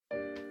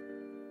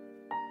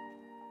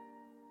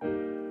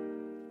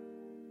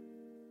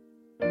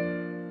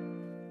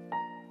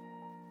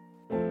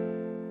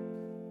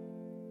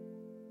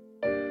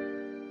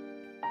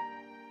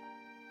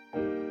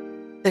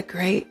The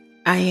great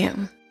I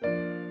am.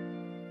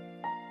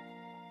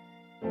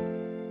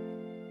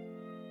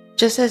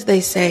 Just as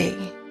they say,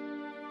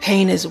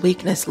 pain is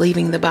weakness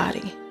leaving the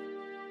body.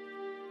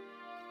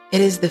 It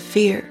is the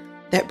fear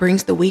that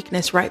brings the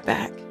weakness right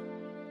back.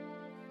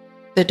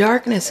 The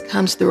darkness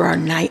comes through our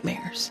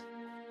nightmares,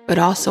 but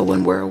also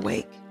when we're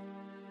awake.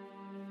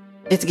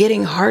 It's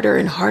getting harder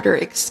and harder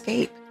to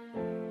escape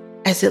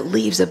as it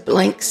leaves a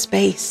blank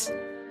space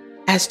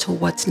as to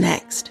what's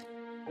next.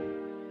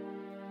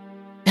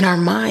 In our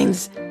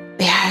minds,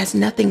 it has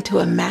nothing to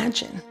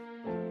imagine,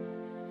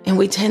 and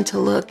we tend to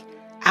look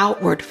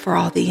outward for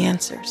all the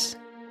answers.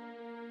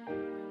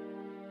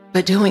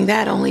 But doing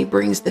that only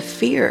brings the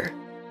fear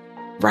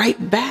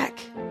right back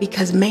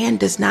because man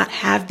does not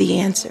have the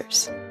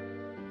answers.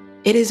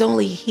 It is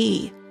only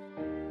He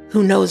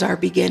who knows our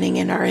beginning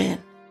and our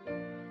end.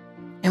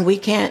 And we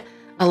can't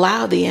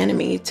allow the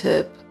enemy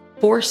to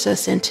force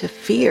us into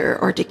fear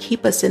or to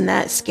keep us in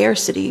that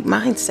scarcity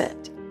mindset.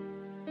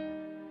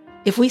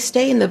 If we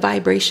stay in the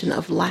vibration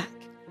of lack,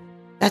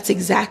 that's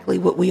exactly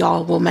what we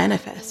all will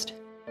manifest.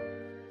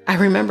 I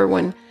remember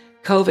when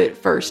COVID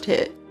first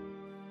hit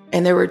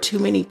and there were too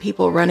many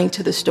people running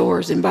to the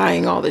stores and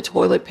buying all the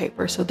toilet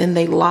paper. So then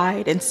they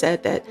lied and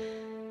said that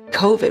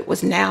COVID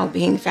was now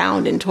being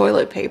found in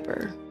toilet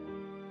paper.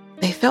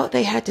 They felt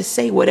they had to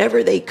say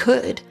whatever they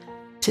could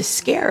to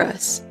scare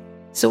us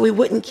so we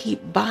wouldn't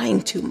keep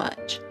buying too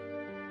much.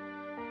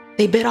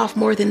 They bit off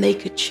more than they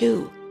could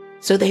chew.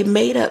 So they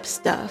made up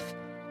stuff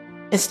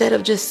instead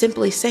of just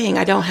simply saying,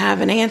 I don't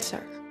have an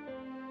answer.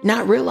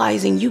 Not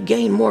realizing you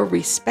gain more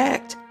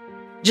respect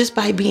just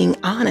by being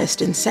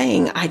honest and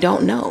saying, I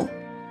don't know.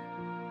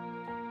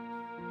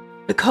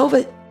 The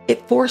COVID,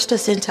 it forced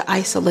us into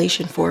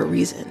isolation for a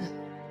reason.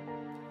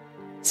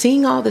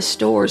 Seeing all the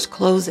stores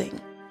closing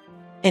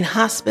and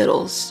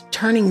hospitals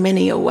turning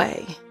many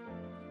away,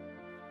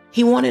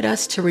 He wanted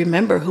us to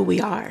remember who we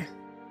are.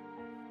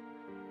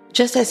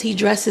 Just as He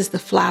dresses the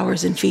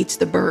flowers and feeds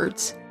the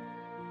birds,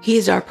 He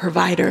is our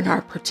provider and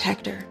our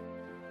protector.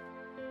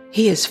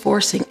 He is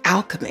forcing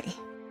alchemy.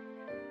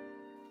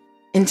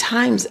 In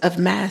times of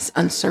mass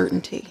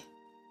uncertainty,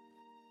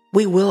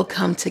 we will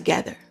come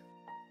together.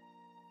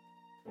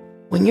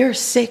 When you're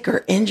sick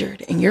or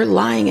injured and you're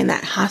lying in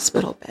that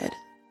hospital bed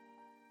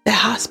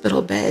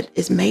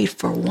is made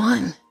for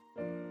one.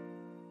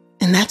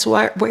 And that's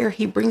where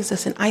He brings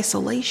us in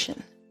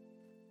isolation.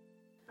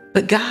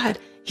 But God,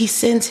 He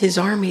sends His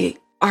army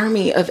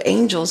of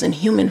angels in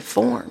human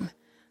form,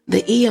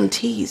 the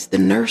EMTs, the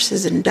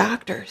nurses and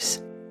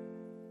doctors.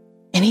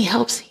 And He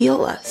helps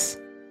heal us.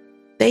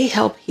 They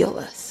help heal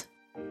us.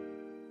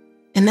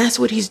 And that's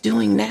what He's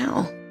doing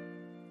now.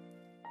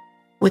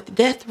 With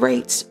death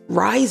rates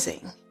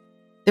rising,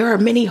 there are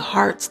many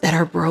hearts that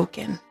are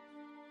broken,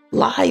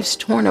 lives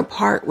torn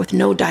apart with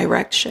no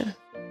direction.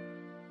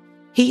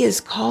 He is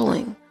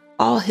calling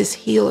all His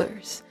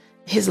healers,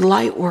 His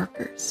light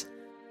workers,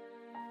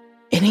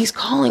 and He's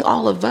calling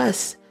all of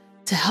us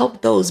to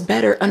help those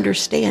better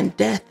understand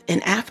death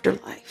and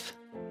afterlife.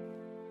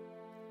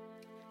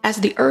 As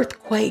the earth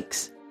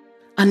quakes,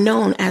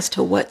 unknown as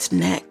to what's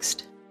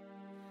next,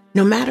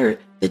 no matter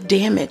the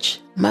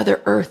damage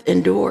Mother Earth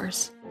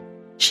endures,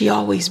 she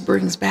always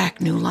brings back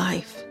new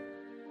life.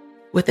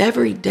 With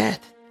every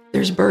death,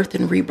 there's birth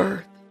and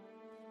rebirth.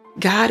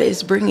 God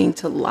is bringing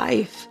to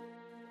life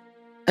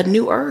a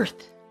new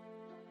earth.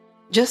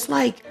 Just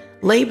like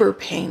labor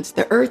pains,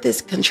 the earth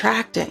is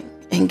contracting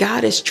and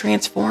God is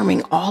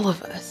transforming all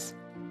of us.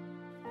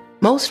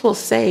 Most will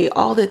say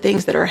all the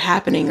things that are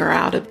happening are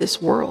out of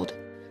this world.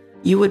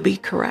 You would be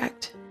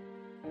correct.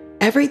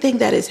 Everything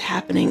that is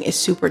happening is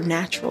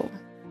supernatural,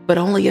 but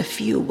only a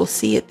few will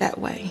see it that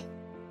way.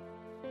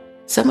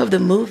 Some of the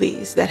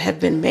movies that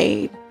have been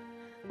made,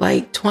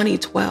 like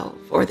 2012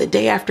 or The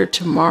Day After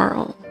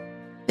Tomorrow,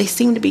 they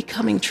seem to be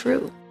coming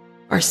true.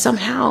 Or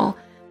somehow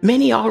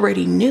many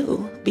already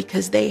knew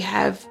because they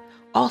have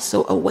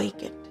also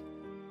awakened.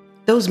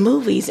 Those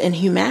movies and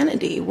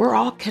humanity, we're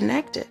all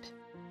connected.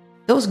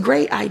 Those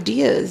great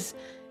ideas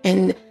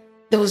and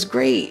those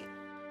great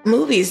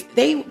movies,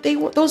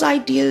 those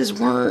ideas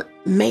weren't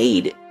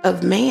made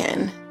of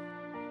man.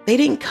 They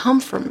didn't come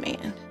from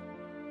man.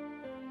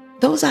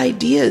 Those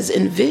ideas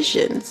and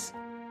visions,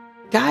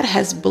 God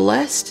has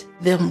blessed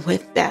them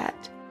with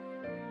that.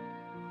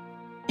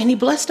 And He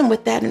blessed them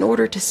with that in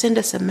order to send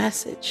us a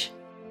message.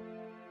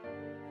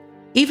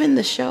 Even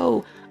the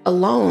show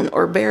Alone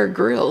or Bear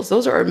Grylls,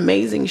 those are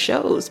amazing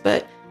shows.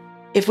 But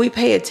if we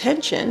pay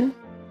attention,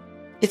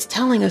 it's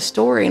telling a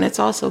story and it's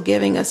also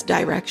giving us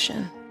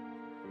direction.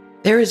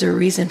 There is a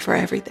reason for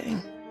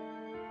everything.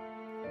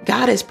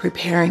 God is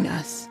preparing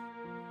us.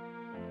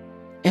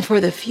 And for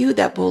the few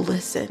that will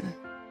listen,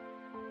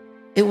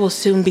 it will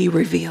soon be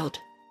revealed.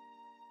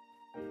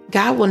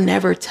 God will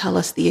never tell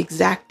us the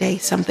exact day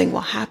something will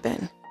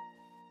happen.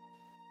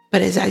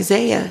 But as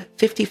Isaiah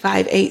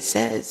 55:8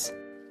 says,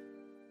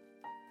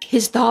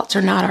 His thoughts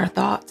are not our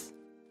thoughts.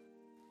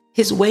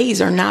 His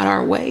ways are not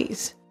our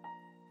ways,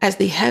 as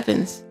the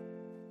heavens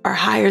are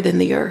higher than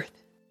the earth.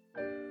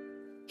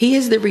 He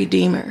is the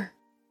Redeemer.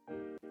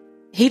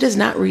 He does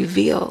not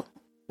reveal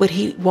what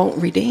he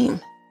won't redeem.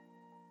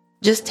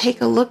 Just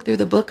take a look through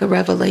the book of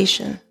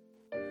Revelation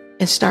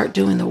and start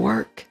doing the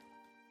work.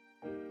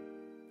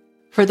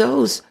 For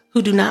those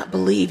who do not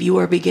believe, you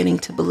are beginning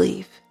to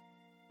believe.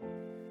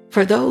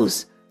 For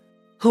those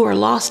who are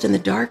lost in the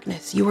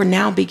darkness, you are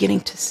now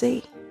beginning to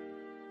see.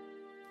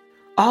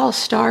 All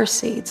star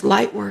seeds,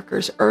 light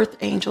workers, earth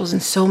angels,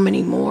 and so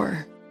many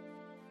more.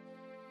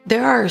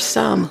 There are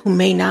some who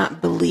may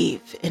not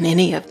believe in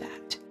any of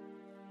that.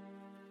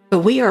 But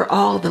we are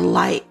all the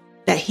light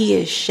that he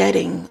is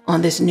shedding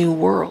on this new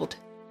world.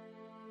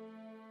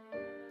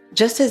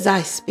 Just as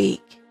I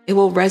speak, it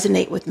will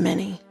resonate with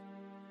many.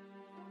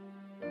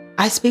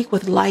 I speak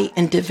with light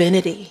and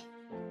divinity.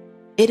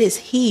 It is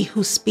he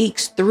who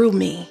speaks through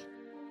me.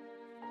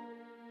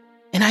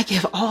 And I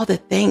give all the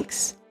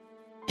thanks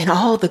and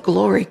all the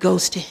glory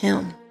goes to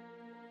him,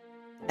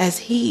 as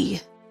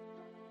he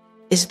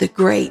is the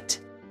great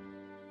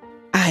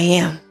I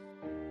am.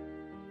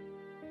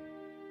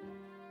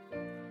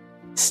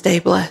 Stay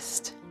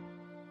blessed.